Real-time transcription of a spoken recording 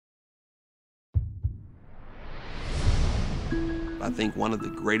I think one of the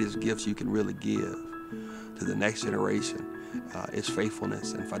greatest gifts you can really give to the next generation is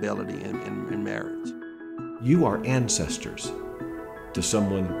faithfulness and fidelity in marriage. You are ancestors to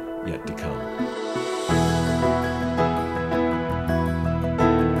someone yet to come.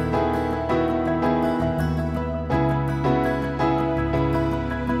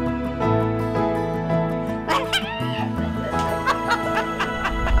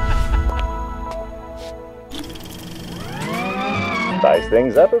 Spice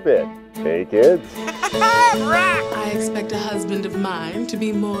things up a bit. Hey, kids. I expect a husband of mine to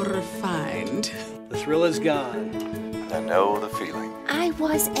be more refined. The thrill is gone. I know the feeling. I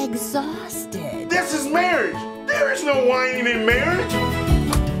was exhausted. This is marriage. There is no whining in marriage.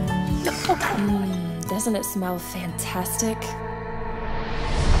 Doesn't it smell fantastic?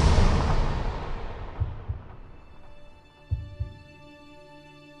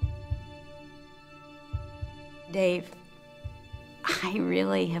 Dave, I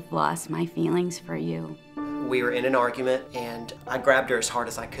really have lost my feelings for you. We were in an argument, and I grabbed her as hard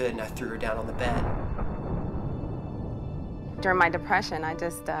as I could, and I threw her down on the bed. During my depression, I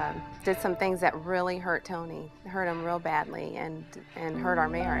just did some things that really hurt Tony, hurt him real badly, and hurt our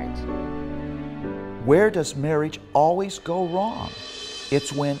marriage. Where does marriage always go wrong?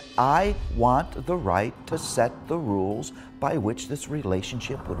 It's when I want the right to set the rules by which this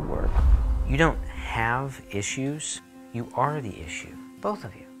relationship would work. You don't have issues, you are the issue, both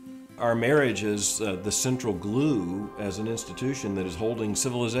of you. Our marriage is the central glue as an institution that is holding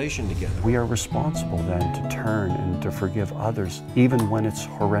civilization together. We are responsible then to turn and to forgive others, even when it's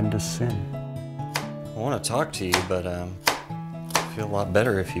horrendous sin. I want to talk to you, but I feel a lot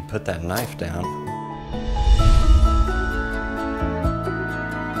better if you put that knife down.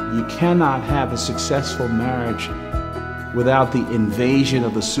 You cannot have a successful marriage without the invasion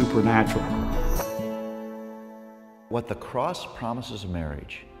of the supernatural. What the cross promises a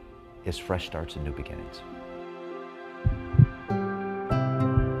marriage is fresh starts and new beginnings.